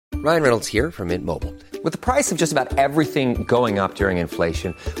Ryan Reynolds here from Mint Mobile. With the price of just about everything going up during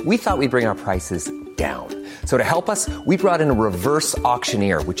inflation, we thought we'd bring our prices down. So to help us, we brought in a reverse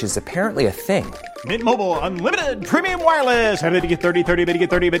auctioneer, which is apparently a thing. Mint Mobile Unlimited Premium Wireless. How to get 30, 30, bit to get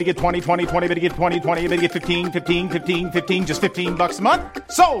 30, bit to get 20, 20, 20, bit to get 20, 20, bit to get 15, 15, 15, 15, just $15 a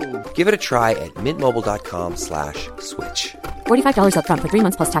month? Sold! Give it a try at mintmobile.com/switch. $45 up front for 3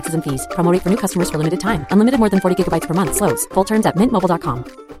 months plus taxes and fees. Promo rate for new customers for limited time. Unlimited more than 40 gigabytes per month. Slows full terms at mintmobile.com.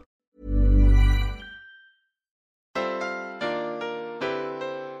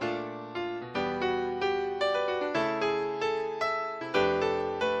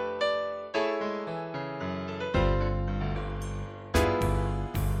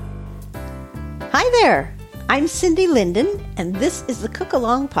 Hi there, I'm Cindy Linden, and this is the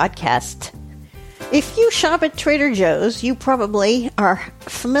Cookalong podcast. If you shop at Trader Joe's, you probably are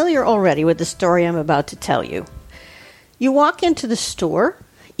familiar already with the story I'm about to tell you. You walk into the store,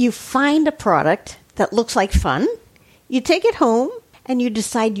 you find a product that looks like fun, you take it home, and you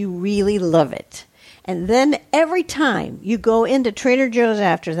decide you really love it. And then every time you go into Trader Joe's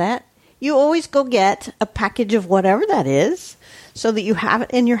after that, you always go get a package of whatever that is so that you have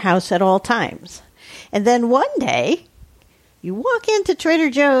it in your house at all times. And then one day, you walk into Trader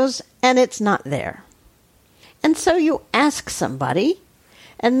Joe's and it's not there. And so you ask somebody,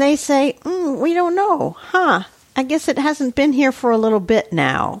 and they say, we don't know. I guess it hasn't been here for a little bit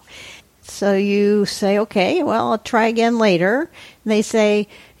now. So you say, okay, well, I'll try again later. And they say,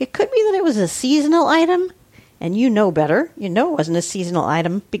 it could be that it was a seasonal item. And you know better. You know it wasn't a seasonal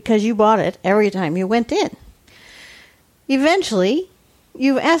item because you bought it every time you went in. Eventually,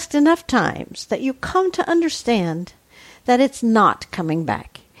 you've asked enough times that you come to understand that it's not coming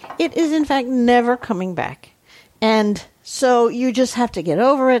back. It is, in fact, never coming back. And so you just have to get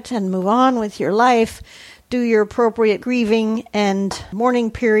over it and move on with your life, do your appropriate grieving and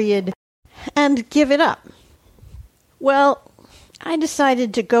mourning period, and give it up. Well, I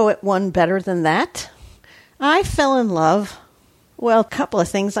decided to go at one better than that. I fell in love. Well, a couple of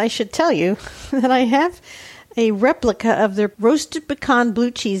things I should tell you. That I have a replica of their roasted pecan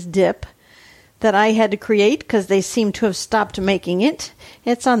blue cheese dip that I had to create because they seem to have stopped making it.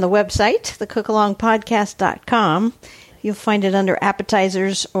 It's on the website, thecookalongpodcast.com. You'll find it under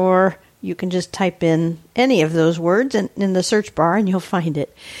appetizers, or you can just type in any of those words in the search bar and you'll find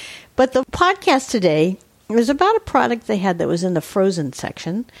it. But the podcast today is about a product they had that was in the frozen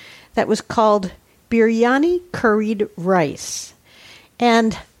section that was called Biryani Curried rice.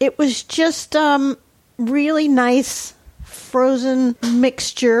 And it was just really nice frozen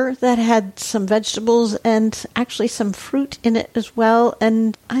mixture that had some vegetables and actually some fruit in it as well.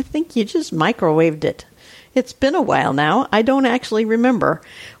 And I think you just microwaved it. It's been a while now. I don't actually remember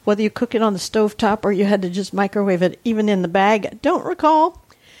whether you cook it on the stovetop or you had to just microwave it even in the bag. I don't recall.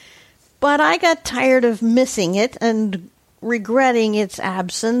 But I got tired of missing it and regretting its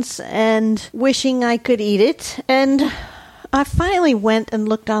absence and wishing I could eat it. And I finally went and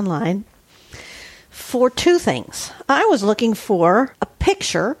looked online for two things. I was looking for a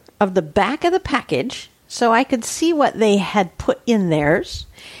picture of the back of the package so I could see what they had put in theirs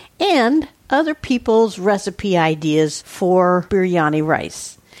and other people's recipe ideas for biryani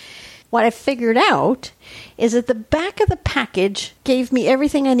rice. What I figured out is that the back of the package gave me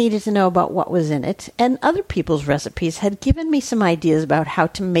everything I needed to know about what was in it, and other people's recipes had given me some ideas about how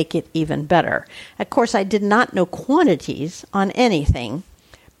to make it even better. Of course, I did not know quantities on anything,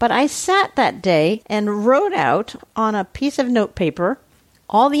 but I sat that day and wrote out on a piece of notepaper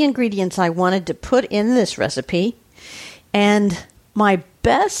all the ingredients I wanted to put in this recipe and my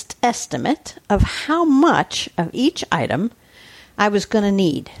best estimate of how much of each item I was going to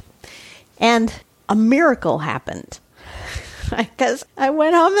need. And a miracle happened. Because I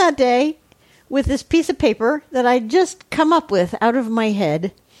went home that day with this piece of paper that I'd just come up with out of my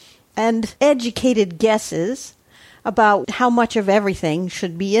head and educated guesses about how much of everything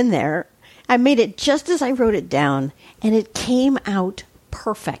should be in there. I made it just as I wrote it down, and it came out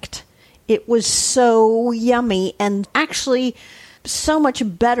perfect. It was so yummy and actually so much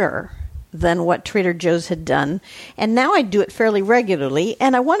better than what Trader Joe's had done. And now I do it fairly regularly,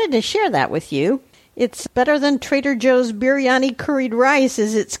 and I wanted to share that with you. It's better than Trader Joe's Biryani Curried rice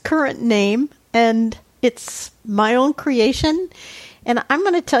is its current name, and it's my own creation, and I'm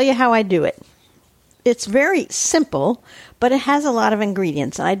going to tell you how I do it. It's very simple, but it has a lot of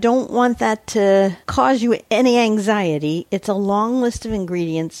ingredients. I don't want that to cause you any anxiety. It's a long list of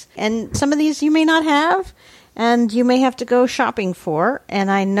ingredients, and some of these you may not have, and you may have to go shopping for.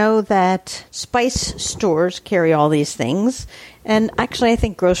 And I know that spice stores carry all these things. And actually, I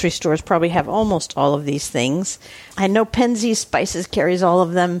think grocery stores probably have almost all of these things. I know Penzeys Spices carries all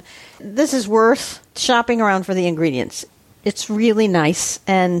of them. This is worth shopping around for the ingredients. It's really nice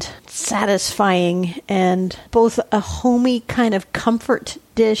and satisfying and both a homey kind of comfort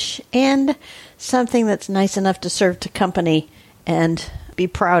dish and something that's nice enough to serve to company and be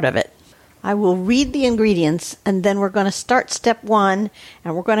proud of it. I will read the ingredients, and then we're going to start step 1,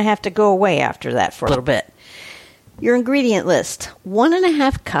 and we're going to have to go away after that for a little bit. Your ingredient list: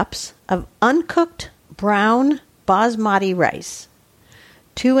 1.5 cups of uncooked brown basmati rice,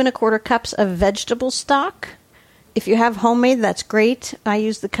 2.25 cups of vegetable stock. If you have homemade, that's great. I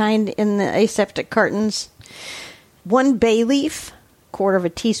use the kind in the aseptic cartons. 1 bay leaf,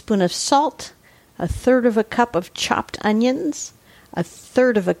 1/4 teaspoon of salt, 1/3 cup of chopped onions,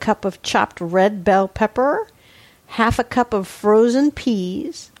 1/3 cup of chopped red bell pepper, 1/2 cup of frozen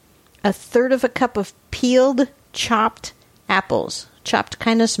peas, 1/3 cup of peeled chopped apples, chopped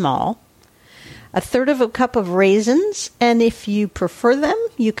kind of small, 1/3 cup of raisins, and if you prefer them,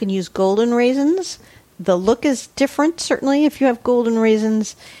 you can use golden raisins. The look is different, certainly, if you have golden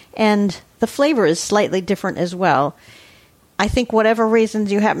raisins, and the flavor is slightly different as well. I think whatever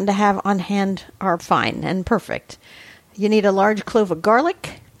raisins you happen to have on hand are fine and perfect. You need a large clove of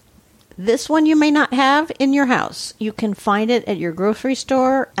garlic. This one you may not have in your house. You can find it at your grocery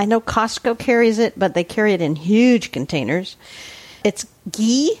store. I know Costco carries it, but they carry it in huge containers. It's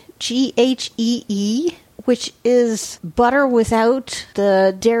ghee, Ghee, which is butter without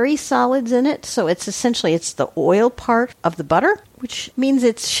the dairy solids in it. So it's the oil part of the butter, which means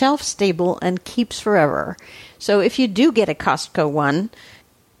it's shelf stable and keeps forever. So if you do get a Costco one,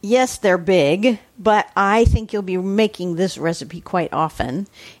 yes, they're big, but I think you'll be making this recipe quite often.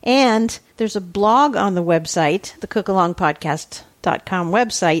 And there's a blog on the website, the cookalongpodcast.com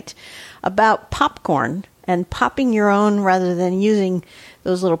website, about popcorn and popping your own rather than using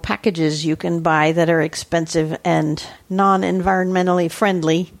those little packages you can buy that are expensive and non-environmentally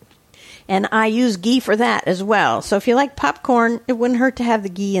friendly. And I use ghee for that as well. So if you like popcorn, it wouldn't hurt to have the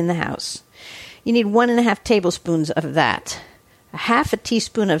ghee in the house. You need 1.5 tablespoons of that. 1/2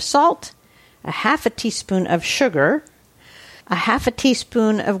 teaspoon of salt, 1/2 teaspoon of sugar, 1/2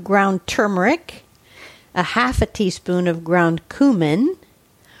 teaspoon of ground turmeric, 1/2 teaspoon of ground cumin,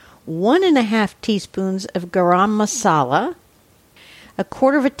 1.5 teaspoons of garam masala,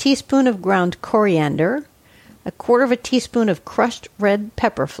 1/4 teaspoon of ground coriander, 1/4 teaspoon of crushed red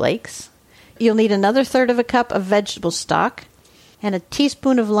pepper flakes. You'll need another 1/3 cup of vegetable stock and a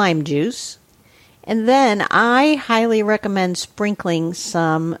teaspoon of lime juice. And then I highly recommend sprinkling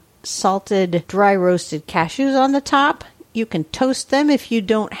some salted dry roasted cashews on the top. You can toast them if you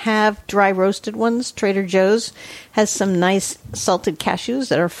don't have dry roasted ones. Trader Joe's has some nice salted cashews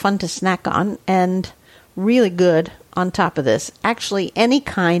that are fun to snack on and really good on top of this. Actually, any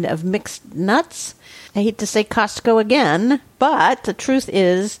kind of mixed nuts. I hate to say Costco again, but the truth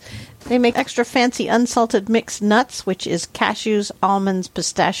is they make extra fancy unsalted mixed nuts, which is cashews, almonds,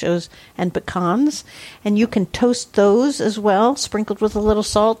 pistachios, and pecans. And you can toast those as well, sprinkled with a little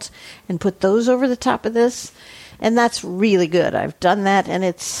salt, and put those over the top of this. And that's really good. I've done that, and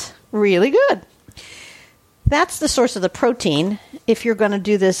it's really good. That's the source of the protein if you're going to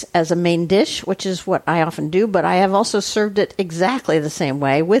do this as a main dish, which is what I often do. But I have also served it exactly the same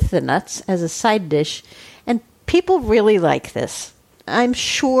way with the nuts as a side dish. And people really like this. I'm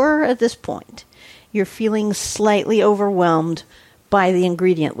sure at this point you're feeling slightly overwhelmed by the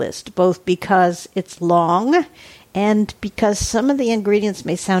ingredient list, both because it's long and because some of the ingredients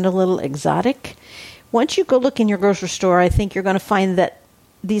may sound a little exotic. Once you go look in your grocery store, I think you're going to find that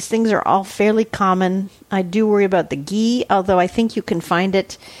these things are all fairly common. I do worry about the ghee, although I think you can find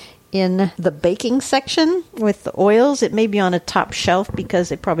it in the baking section with the oils. It may be on a top shelf because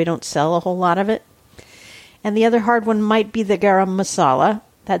they probably don't sell a whole lot of it. And the other hard one might be the garam masala.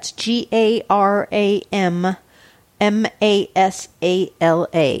 That's GARAMMASALA.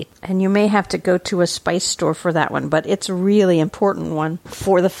 And you may have to go to a spice store for that one, but it's a really important one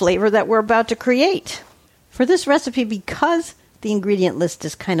for the flavor that we're about to create. For this recipe, because the ingredient list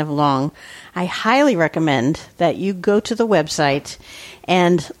is kind of long, I highly recommend that you go to the website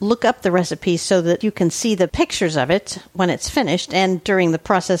and look up the recipe so that you can see the pictures of it when it's finished and during the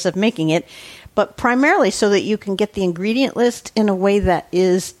process of making it, but primarily so that you can get the ingredient list in a way that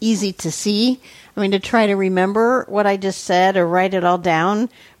is easy to see. I mean, to try to remember what I just said or write it all down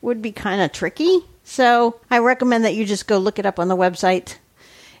would be kind of tricky. So I recommend that you just go look it up on the website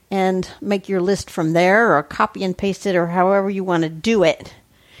and make your list from there, or copy and paste it, or however you want to do it.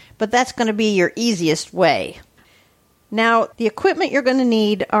 But that's going to be your easiest way. Now, the equipment you're going to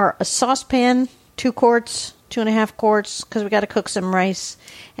need are a saucepan, 2 quarts, 2.5 quarts, because we got to cook some rice,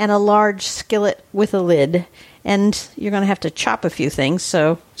 and a large skillet with a lid. And you're going to have to chop a few things,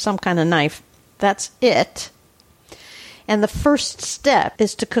 so some kind of knife. That's it. And the first step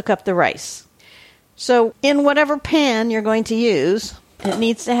is to cook up the rice. So in whatever pan you're going to use, it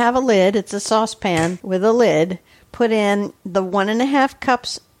needs to have a lid. It's a saucepan with a lid. Put in the 1.5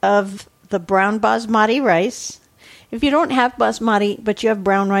 cups of the brown basmati rice. If you don't have basmati, but you have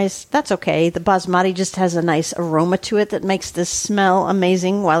brown rice, that's okay. The basmati just has a nice aroma to it that makes this smell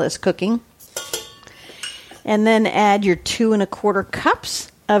amazing while it's cooking. And then add your 2.25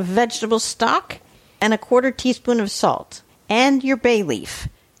 cups of vegetable stock and 1/4 teaspoon of salt and your bay leaf.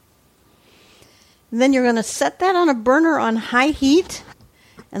 And then you're going to set that on a burner on high heat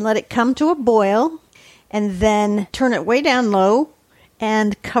and let it come to a boil, and then turn it way down low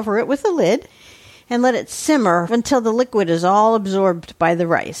and cover it with a lid. And let it simmer until the liquid is all absorbed by the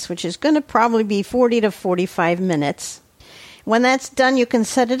rice, which is going to probably be 40 to 45 minutes. When that's done, you can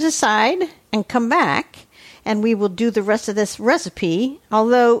set it aside and come back, and we will do the rest of this recipe,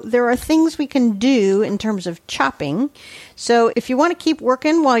 although there are things we can do in terms of chopping. So if you want to keep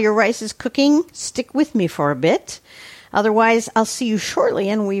working while your rice is cooking, stick with me for a bit. Otherwise, I'll see you shortly,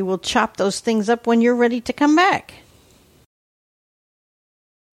 and we will chop those things up when you're ready to come back.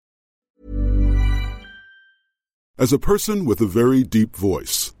 As a person with a very deep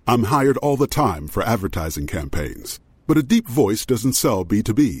voice, I'm hired all the time for advertising campaigns. But a deep voice doesn't sell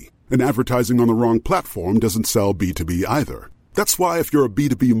B2B, and advertising on the wrong platform doesn't sell B2B either. That's why if you're a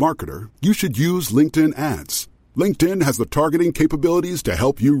B2B marketer, you should use LinkedIn ads. LinkedIn has the targeting capabilities to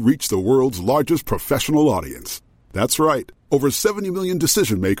help you reach the world's largest professional audience. That's right, over 70 million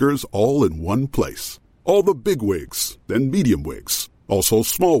decision makers all in one place. All the big wigs, then medium wigs, also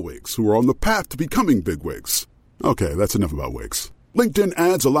small wigs who are on the path to becoming big wigs. Okay, that's enough about wigs. LinkedIn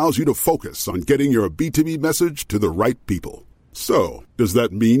ads allows you to focus on getting your B2B message to the right people. So, does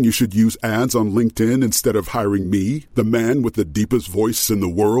that mean you should use ads on LinkedIn instead of hiring me, the man with the deepest voice in the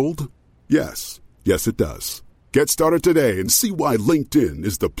world? Yes. Yes, it does. Get started today and see why LinkedIn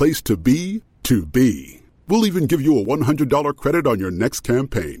is the place to be to be. We'll even give you a $100 credit on your next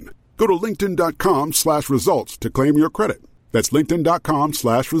campaign. Go to linkedin.com/results to claim your credit. That's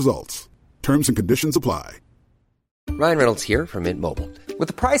linkedin.com/results. Terms and conditions apply. Ryan Reynolds here from Mint Mobile. With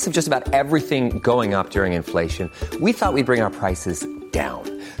the price of just about everything going up during inflation, we thought we'd bring our prices down.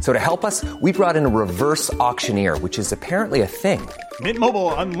 So to help us, we brought in a reverse auctioneer, which is apparently a thing. Mint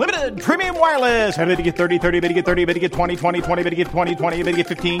Mobile Unlimited Premium Wireless. How to get 30, 30, bit to get 30, bit to get 20, 20, 20, bit to get 20, 20, bit to get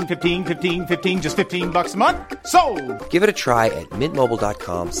 15, 15, 15, 15, just $15 a month? Sold! Give it a try at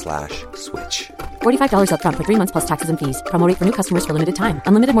mintmobile.com/switch. $45 up front for 3 months plus taxes and fees. Promo rate for new customers for limited time.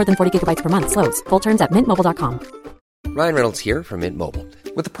 Unlimited more than 40 gigabytes per month. Slows full terms at mintmobile.com. Ryan Reynolds here from Mint Mobile.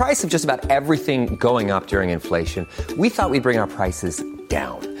 With the price of just about everything going up during inflation, we thought we'd bring our prices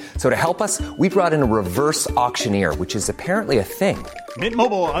down. So to help us, we brought in a reverse auctioneer, which is apparently a thing. Mint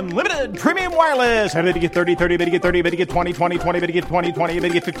Mobile Unlimited Premium Wireless. How to get 30, 30, bit to get 30, bit to get 20, 20, 20, bit to get 20, 20, bit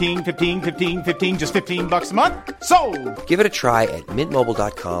to get 15, 15, 15, 15, just $15 a month? Sold! Give it a try at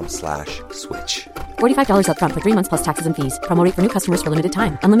mintmobile.com/switch. $45 up front for 3 months plus taxes and fees. Promo rate for new customers for limited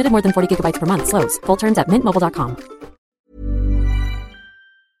time. Unlimited more than 40 gigabytes per month. Slows full terms at mintmobile.com.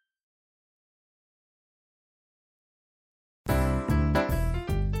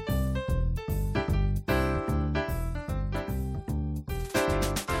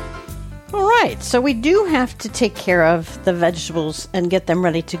 All right, so we do have to take care of the vegetables and get them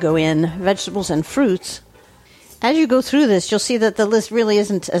ready to go in, vegetables and fruits. As you go through this, you'll see that the list really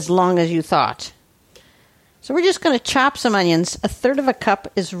isn't as long as you thought. So we're just going to chop some onions. 1/3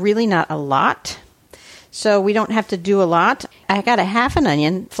 cup is really not a lot, so we don't have to do a lot. I got a half an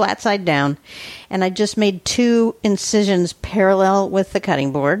onion, flat side down, and I just made 2 incisions parallel with the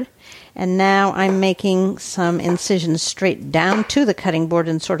cutting board. And now I'm making some incisions straight down to the cutting board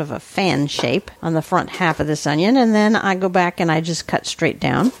in sort of a fan shape on the front half of this onion. And then I go back and I just cut straight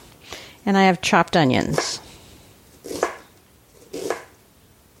down. And I have chopped onions.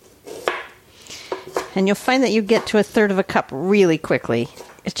 And you'll find that you get to 1/3 cup really quickly.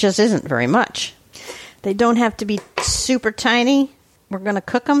 It just isn't very much. They don't have to be super tiny. We're going to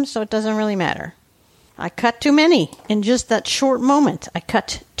cook them, so it doesn't really matter. I cut too many in just that short moment. I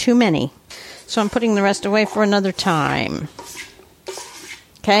cut too many. So I'm putting the rest away for another time.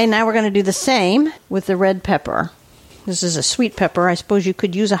 Okay, now we're going to do the same with the red pepper. This is a sweet pepper. I suppose you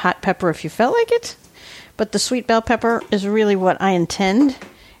could use a hot pepper if you felt like it. But the sweet bell pepper is really what I intend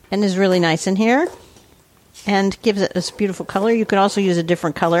and is really nice in here. and gives it this beautiful color. You could also use a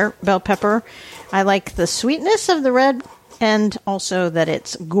different color bell pepper. I like the sweetness of the red and also that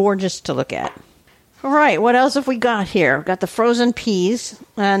it's gorgeous to look at. All right, what else have we got here? We've got the frozen peas,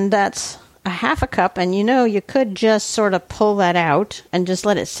 and that's a half a cup. And you could just sort of pull that out and just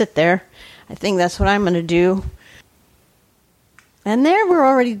let it sit there. I think that's what I'm going to do. And there we're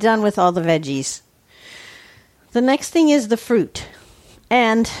already done with all the veggies. The next thing is the fruit.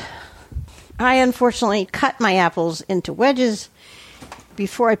 And I unfortunately cut my apples into wedges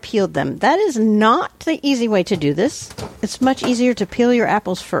before I peeled them. That is not the easy way to do this. It's much easier to peel your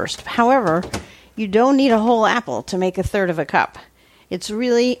apples first. However, you don't need a whole apple to make a third of a cup. It's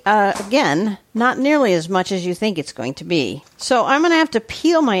really, again, not nearly as much as you think it's going to be. So I'm going to have to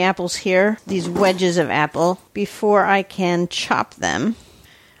peel my apples here, these wedges of apple, before I can chop them.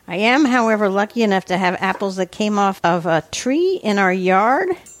 I am, however, lucky enough to have apples that came off of a tree in our yard.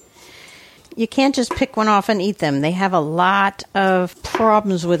 You can't just pick one off and eat them. They have a lot of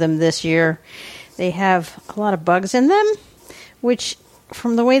problems with them this year. They have a lot of bugs in them, which,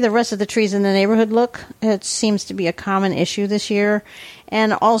 from the way the rest of the trees in the neighborhood look, it seems to be a common issue this year.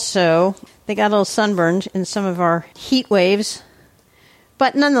 And also, they got a little sunburned in some of our heat waves.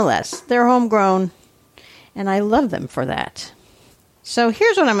 But nonetheless, they're homegrown, and I love them for that. So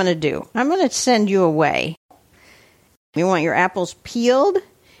here's what I'm going to do. I'm going to send you away. You want your apples peeled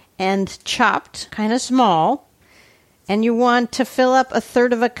and chopped kind of small, and you want to fill up a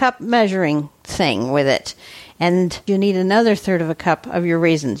third of a cup measuring thing with it. And you need another third of a cup of your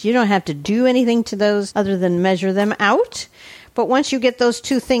raisins. You don't have to do anything to those other than measure them out. But once you get those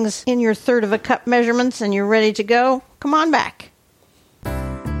two things in your third of a cup measurements and you're ready to go, come on back.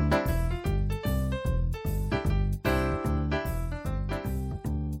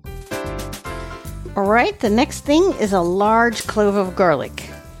 All right, the next thing is a large clove of garlic,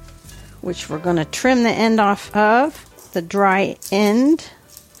 which we're going to trim the end off of, the dry end,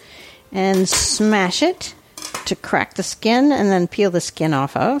 and smash it to crack the skin and then peel the skin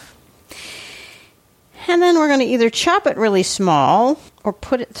off of. And then we're going to either chop it really small or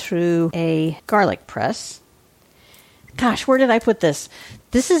put it through a garlic press. Gosh, where did I put this?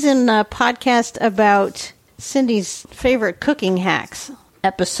 This is in a podcast about Cindy's favorite cooking hacks,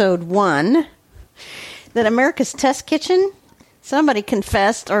 episode 1. That America's Test Kitchen, somebody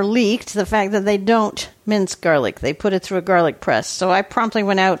confessed or leaked the fact that they don't mince garlic. They put it through a garlic press. So I promptly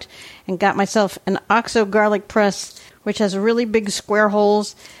went out and got myself an OXO garlic press, which has really big square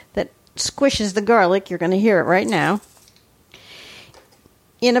holes that squishes the garlic. You're going to hear it right now.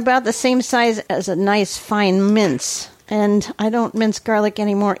 In about the same size as a nice fine mince. And I don't mince garlic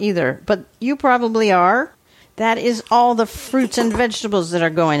anymore either, but you probably are. That is all the fruits and vegetables that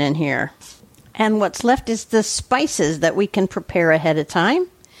are going in here. And what's left is the spices that we can prepare ahead of time.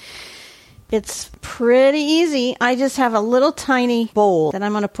 It's pretty easy. I just have a little tiny bowl that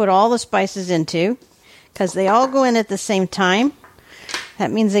I'm going to put all the spices into because they all go in at the same time.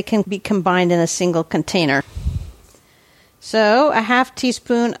 That means they can be combined in a single container. So a half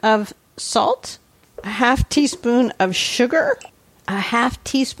teaspoon of salt, a half teaspoon of sugar, a half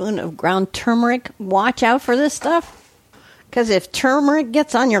teaspoon of ground turmeric. Watch out for this stuff because if turmeric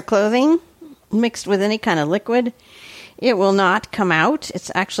gets on your clothing mixed with any kind of liquid, it will not come out.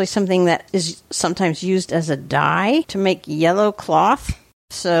 It's actually something that is sometimes used as a dye to make yellow cloth.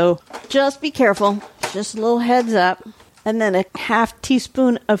 So just be careful. Just a little heads up. And then a half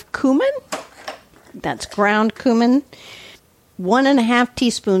teaspoon of cumin. That's ground cumin. 1.5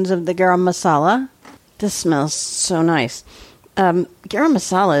 teaspoons of the garam masala. This smells so nice. Garam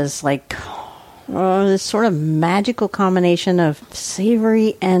masala is like this sort of magical combination of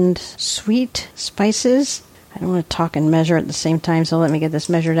savory and sweet spices. I don't want to talk and measure at the same time, so let me get this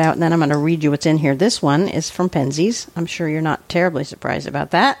measured out, and then I'm going to read you what's in here. This one is from Penzeys. I'm sure you're not terribly surprised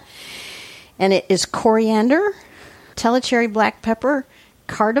about that. And it is coriander, Tellicherry black pepper,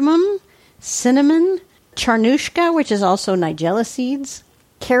 cardamom, cinnamon, charnushka, which is also nigella seeds,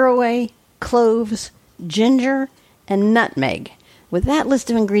 caraway, cloves, ginger, and nutmeg. With that list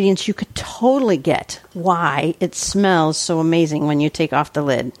of ingredients, you could totally get why it smells so amazing when you take off the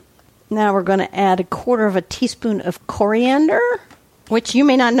lid. Now we're going to add 1/4 teaspoon of coriander, which you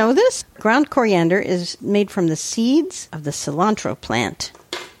may not know this. Ground coriander is made from the seeds of the cilantro plant.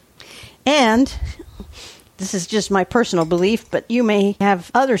 And this is just my personal belief, but you may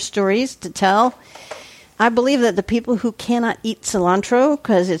have other stories to tell. I believe that the people who cannot eat cilantro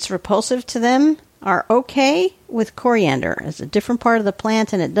because it's repulsive to them are okay with coriander. It's a different part of the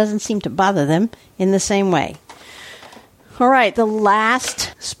plant, and it doesn't seem to bother them in the same way. All right, the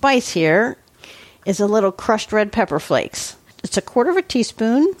last spice here is a little crushed red pepper flakes. It's 1/4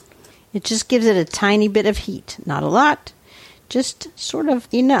 teaspoon, It just gives it a tiny bit of heat. Not a lot, just sort of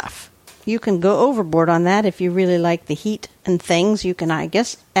enough. You can go overboard on that if you really like the heat and things. You can, I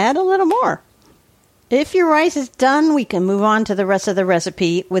guess, add a little more. If your rice is done, we can move on to the rest of the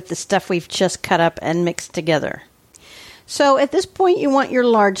recipe with the stuff we've just cut up and mixed together. So at this point, you want your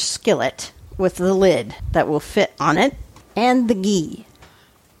large skillet with the lid that will fit on it and the ghee.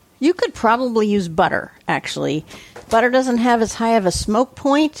 You could probably use butter, actually. Butter doesn't have as high of a smoke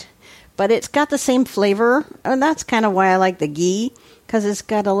point, but it's got the same flavor, and that's kind of why I like the ghee, because it's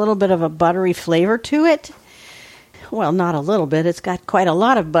got a little bit of a buttery flavor to it. Well, not a little bit. It's got quite a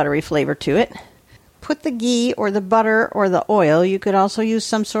lot of buttery flavor to it. Put the ghee or the butter or the oil, you could also use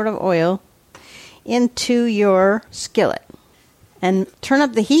some sort of oil, into your skillet. And turn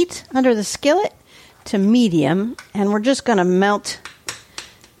up the heat under the skillet to medium, and we're just going to melt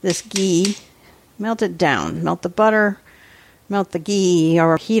this ghee, melt it down, melt the butter, melt the ghee,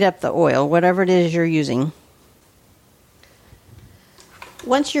 or heat up the oil, whatever it is you're using.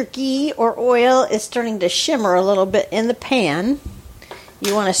 Once your ghee or oil is starting to shimmer a little bit in the pan,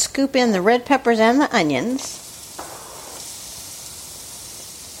 you want to scoop in the red peppers and the onions.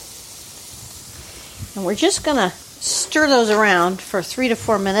 And we're just going to stir those around for 3 to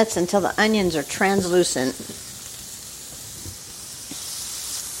 4 minutes until the onions are translucent.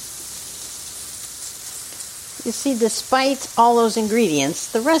 You see, despite all those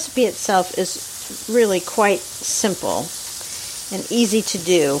ingredients, the recipe itself is really quite simple and easy to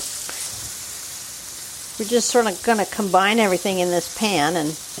do. We're just sort of going to combine everything in this pan, and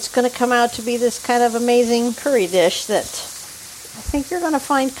it's going to come out to be this kind of amazing curry dish that I think you're going to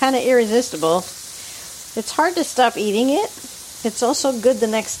find kind of irresistible. It's hard to stop eating it. It's also good the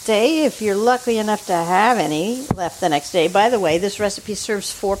next day if you're lucky enough to have any left the next day. By the way, this recipe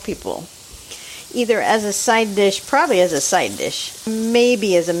serves 4 people. Either as a side dish, probably as a side dish,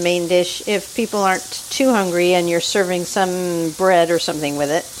 maybe as a main dish if people aren't too hungry and you're serving some bread or something with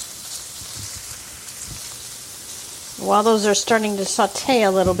it. While those are starting to saute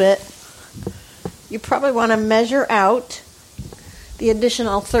a little bit, you probably want to measure out the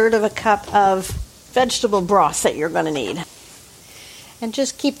additional 1/3 cup of vegetable broth that you're going to need. And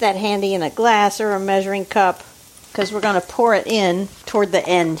just keep that handy in a glass or a measuring cup, because we're going to pour it in toward the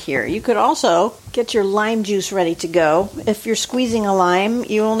end here. You could also get your lime juice ready to go. If you're squeezing a lime,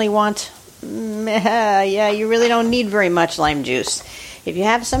 you only want, you really don't need very much lime juice. If you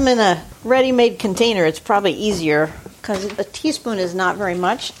have some in a ready-made container, it's probably easier, because a teaspoon is not very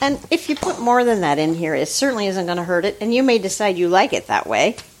much. And if you put more than that in here, it certainly isn't going to hurt it, and you may decide you like it that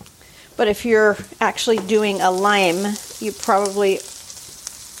way. But if you're actually doing a lime, you probably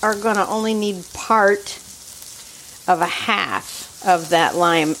are going to only need part of a half of that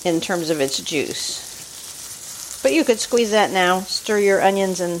lime in terms of its juice. But you could squeeze that now, stir your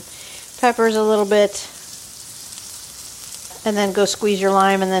onions and peppers a little bit, and then go squeeze your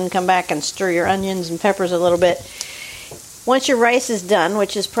lime, and then come back and stir your onions and peppers a little bit. Once your rice is done,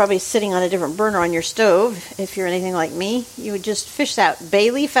 which is probably sitting on a different burner on your stove, if you're anything like me, you would just fish that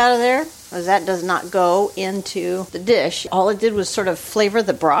bay leaf out of there, because that does not go into the dish. All it did was sort of flavor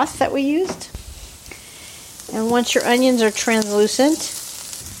the broth that we used. And once your onions are translucent,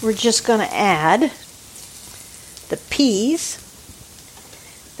 we're just going to add the peas,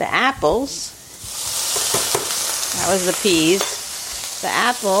 the apples. That was the peas. The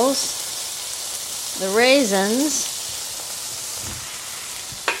apples, the raisins,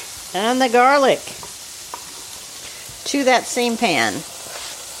 and the garlic to that same pan.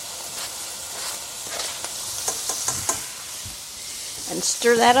 And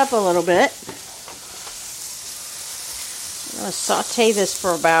stir that up a little bit. I'm going to saute this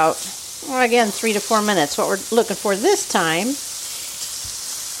for about, 3 to 4 minutes. What we're looking for this time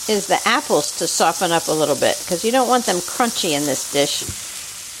is the apples to soften up a little bit, because you don't want them crunchy in this dish.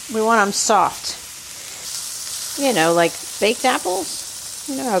 We want them soft. You know, like baked apples.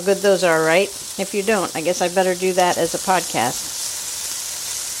 You know how good those are, right? If you don't, I guess I better do that as a podcast.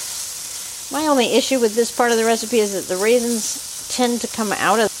 My only issue with this part of the recipe is that the raisins tend to come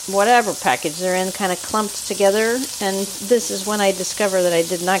out of whatever package they're in kind of clumped together, and this is when I discover that I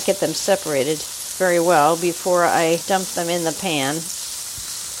did not get them separated very well before I dumped them in the pan.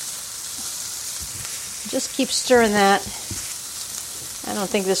 Just keep stirring that. I don't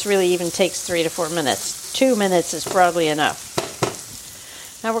think this really even takes 3 to 4 minutes. 2 minutes is probably enough.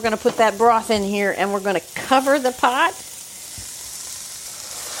 Now we're going to put that broth in here, and we're going to cover the pot.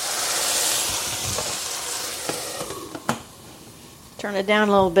 Turn it down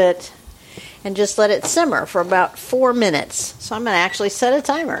a little bit and just let it simmer for about 4 minutes. So I'm going to actually set a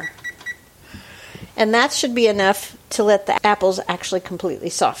timer. And that should be enough to let the apples actually completely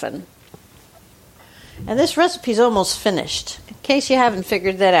soften. And this recipe is almost finished. In case you haven't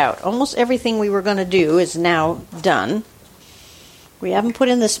figured that out, almost everything we were going to do is now done. We haven't put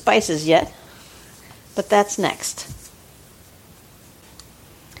in the spices yet, but that's next.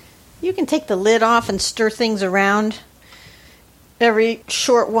 You can take the lid off and stir things around every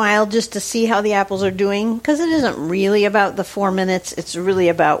short while just to see how the apples are doing, because it isn't really about the 4 minutes. It's really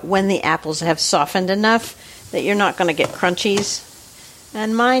about when the apples have softened enough that you're not going to get crunchies.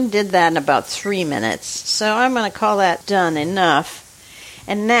 And mine did that in about 3 minutes, so I'm going to call that done enough.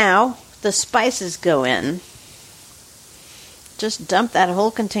 And now the spices go in. Just dump that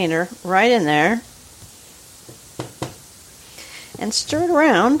whole container right in there and stir it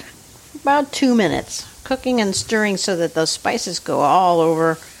around for about 2 minutes. Cooking and stirring so that those spices go all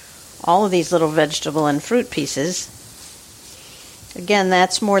over all of these little vegetable and fruit pieces. Again,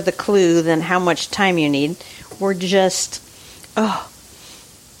 that's more the clue than how much time you need. We're just,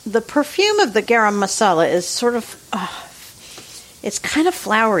 the perfume of the garam masala is sort of, it's kind of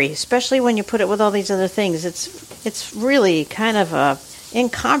flowery, especially when you put it with all these other things. It's really kind of a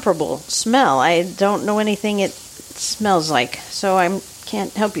incomparable smell. I don't know anything it smells like, so I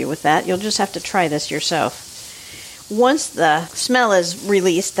can't help you with that. You'll just have to try this yourself. Once the smell is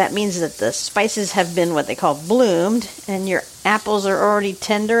released, that means that the spices have been what they call bloomed, and your apples are already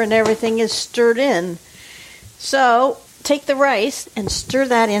tender and everything is stirred in. So take the rice and stir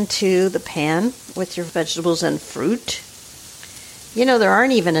that into the pan with your vegetables and fruit. You know, there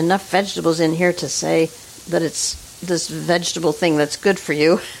aren't even enough vegetables in here to say that it's this vegetable thing that's good for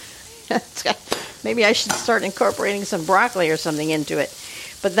you. Maybe I should start incorporating some broccoli or something into it.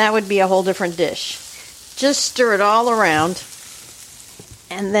 But that would be a whole different dish. Just stir it all around.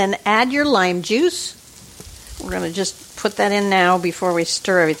 And then add your lime juice. We're going to just put that in now before we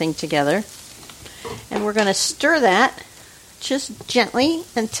stir everything together. And we're going to stir that just gently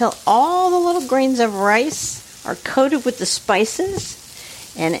until all the little grains of rice are coated with the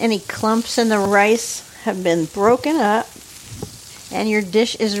spices. And any clumps in the rice have been broken up. And your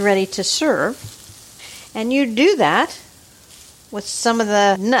dish is ready to serve. And you do that with some of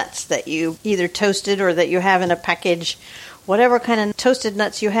the nuts that you either toasted or that you have in a package. Whatever kind of toasted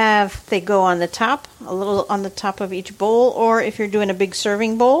nuts you have, they go on the top, a little on the top of each bowl. Or if you're doing a big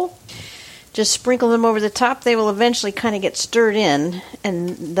serving bowl, just sprinkle them over the top. They will eventually kind of get stirred in.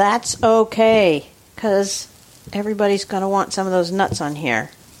 And that's okay, because everybody's going to want some of those nuts on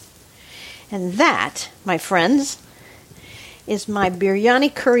here. And that, my friends, is my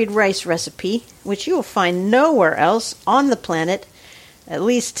biryani curried rice recipe, which you will find nowhere else on the planet, at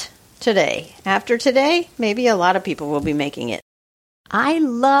least today. After today, maybe a lot of people will be making it. I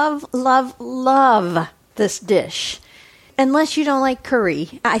love, love, love this dish. Unless you don't like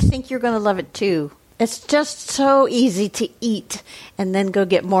curry, I think you're going to love it too. It's just so easy to eat and then go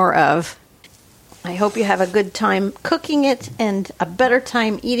get more of. I hope you have a good time cooking it and a better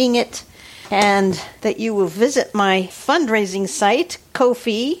time eating it. And that you will visit my fundraising site,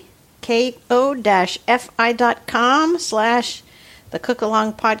 Ko-fi, ko-fi.com/the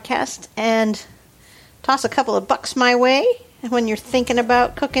Cookalong podcast, and toss a couple of bucks my way when you're thinking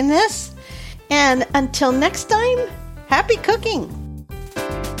about cooking this. And until next time, happy cooking!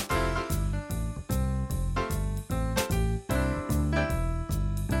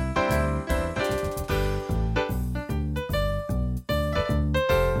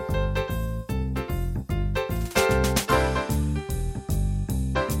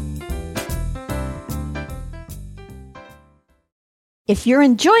 If you're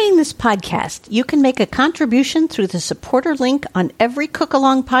enjoying this podcast, you can make a contribution through the supporter link on every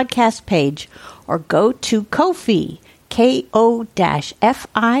Cookalong podcast page, or go to Ko-fi, ko-fi.com/the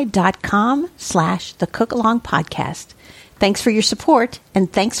Cookalong podcast. Thanks for your support, and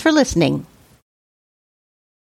thanks for listening.